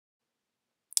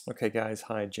Okay guys,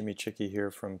 hi, Jimmy Chicky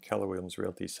here from Keller Williams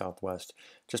Realty Southwest.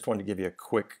 Just wanted to give you a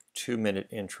quick 2-minute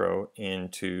intro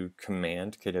into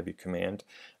Command, KW Command.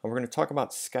 And we're going to talk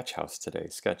about Sketchhouse today,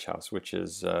 Sketchhouse, which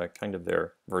is kind of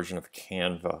their version of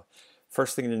Canva.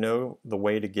 First thing to know, the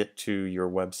way to get to your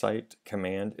website,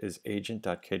 Command, is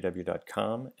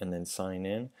agent.kw.com and then sign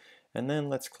in. And then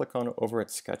let's click on over at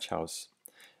Sketchhouse.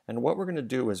 And what we're going to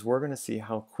do is we're going to see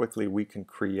how quickly we can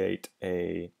create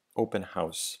a open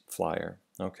house flyer.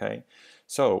 Okay,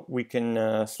 so we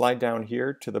can slide down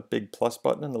here to the big plus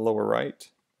button in the lower right.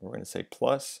 We're going to say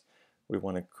plus. We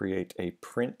want to create a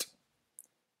print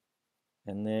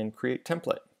and then create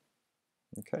template.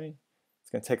 Okay, it's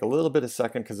going to take a little bit of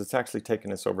second because it's actually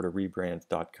taking us over to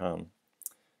rebrand.com.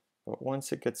 But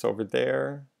once it gets over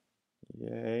there,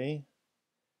 yay.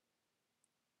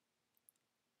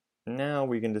 Now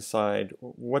we can decide,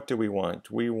 what do we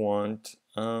want? We want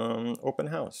open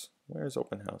house. Where's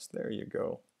open house? There you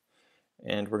go.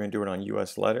 And we're going to do it on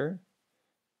US letter.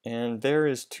 And there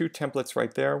is 2 templates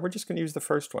right there. We're just going to use the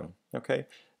first one. Okay.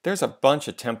 There's a bunch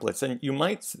of templates, and you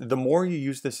might, the more you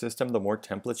use the system, the more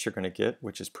templates you're going to get,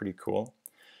 which is pretty cool.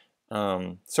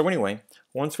 So anyway,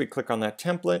 once we click on that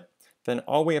template, then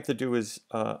all we have to do is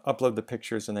upload the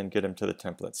pictures and then get them to the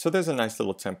template. So there's a nice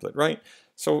little template, right?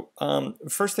 So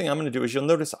first thing I'm going to do is you'll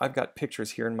notice I've got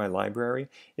pictures here in my library.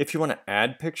 If you want to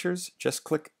add pictures, just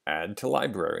click Add to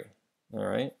Library. All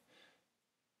right.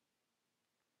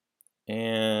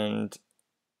 And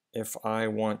if I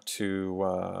want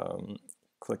to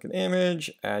click an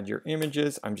image, add your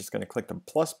images, I'm just going to click the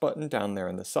plus button down there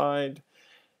on the side.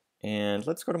 And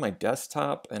let's go to my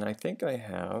desktop, and I think I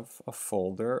have a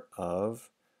folder of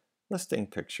listing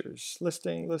pictures.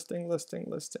 Listing that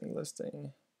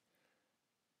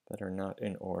are not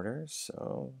in order.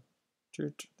 So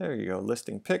there you go,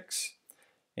 listing pics.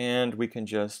 And we can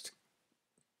just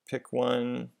pick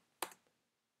one.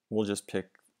 We'll just pick,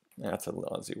 that's a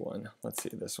lousy one. Let's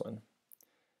see this one.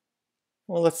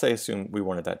 Well, let's say assume we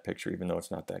wanted that picture, even though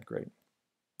it's not that great.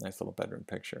 Nice little bedroom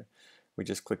picture. We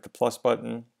just click the plus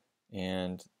button,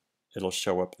 and it'll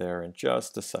show up there in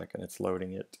just a second. It's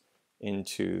loading it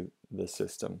into the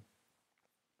system.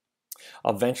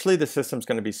 Eventually the system's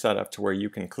going to be set up to where you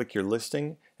can click your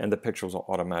listing and the pictures will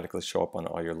automatically show up on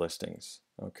all your listings.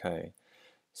 Okay,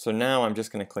 so now I'm just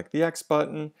going to click the X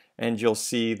button and you'll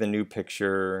see the new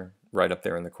picture right up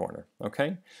there in the corner.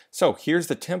 Okay, so here's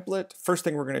the template. First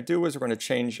thing we're going to do is we're going to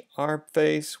change our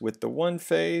face with the one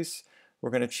face.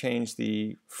 We're going to change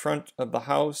the front of the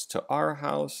house to our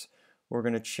house. We're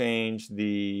going to change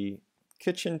the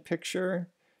kitchen picture,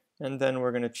 and then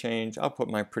we're going to change, I'll put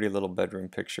my pretty little bedroom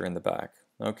picture in the back.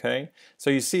 Okay, so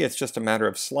you see it's just a matter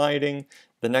of sliding.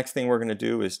 The next thing we're going to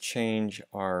do is change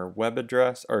our web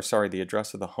address, or sorry, the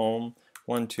address of the home.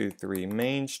 123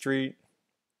 Main Street.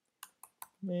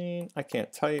 Main, I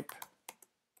can't type.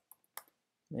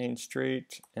 Main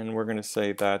Street, and we're going to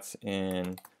say that's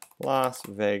in Las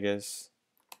Vegas,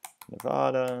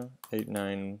 Nevada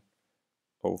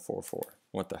 89044.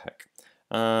 What the heck?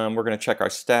 We're going to check our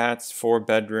stats.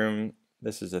 4-bedroom.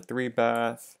 This is a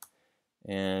 3-bath,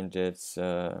 and it's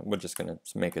we're just going to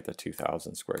make it to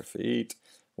 2,000 square feet.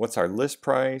 What's our list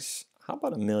price? How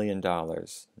about $1 million?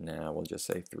 Nah, we'll just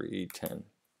say 310.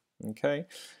 Okay.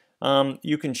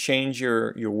 You can change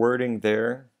your wording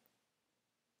there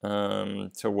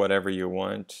to whatever you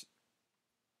want.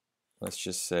 Let's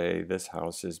just say this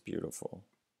house is beautiful.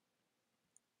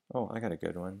 Oh, I got a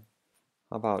good one.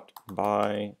 How about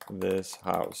buy this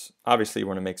house? Obviously, you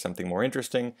want to make something more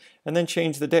interesting, and then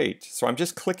change the date. So I'm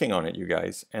just clicking on it, you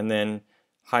guys, and then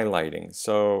highlighting.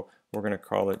 So we're going to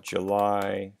call it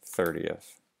July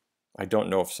 30th. I don't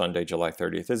know if Sunday, July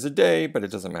 30th is a day, but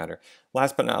it doesn't matter.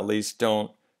 Last but not least,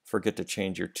 don't forget to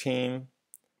change your team.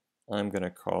 I'm going to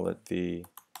call it the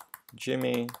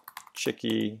Jimmy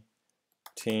Chicky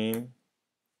team.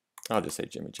 I'll just say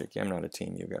Jimmy Chicky. I'm not a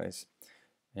team, you guys.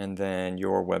 And then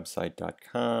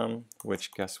yourwebsite.com,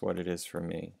 which guess what it is for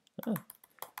me?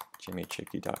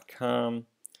 jimmychicky.com.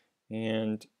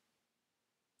 And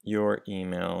your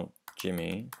email,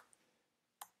 Jimmy.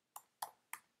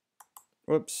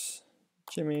 Whoops.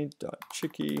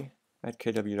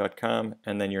 Jimmy.chicky@kw.com,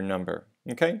 and then your number.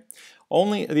 Okay?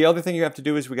 Only the other thing you have to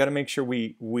do is we got to make sure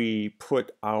we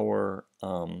put our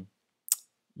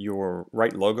your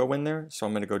right logo in there. So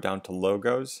I'm going to go down to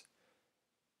logos.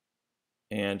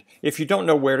 And if you don't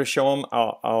know where to show them,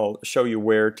 I'll show you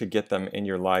where to get them in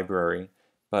your library.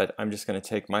 But I'm just going to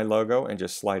take my logo and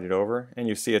just slide it over. And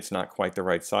you see it's not quite the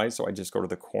right size, so I just go to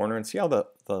the corner and see how the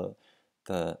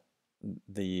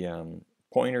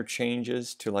pointer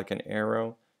changes to like an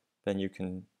arrow. Then you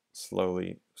can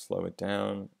slowly slow it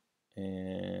down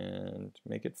and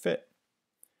make it fit.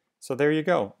 So there you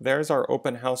go. There's our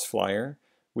open house flyer.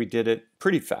 We did it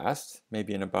pretty fast,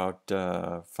 maybe in about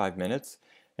 5 minutes,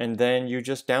 and then you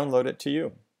just download it to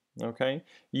you. Okay.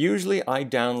 Usually I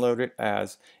download it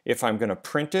as, if I'm going to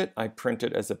print it, I print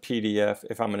it as a PDF.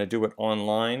 If I'm going to do it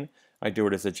online, I do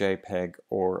it as a JPEG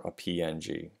or a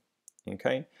PNG.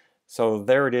 Okay. So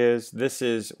there it is. This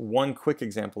is one quick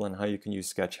example on how you can use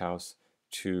Sketchhouse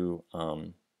to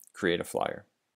create a flyer.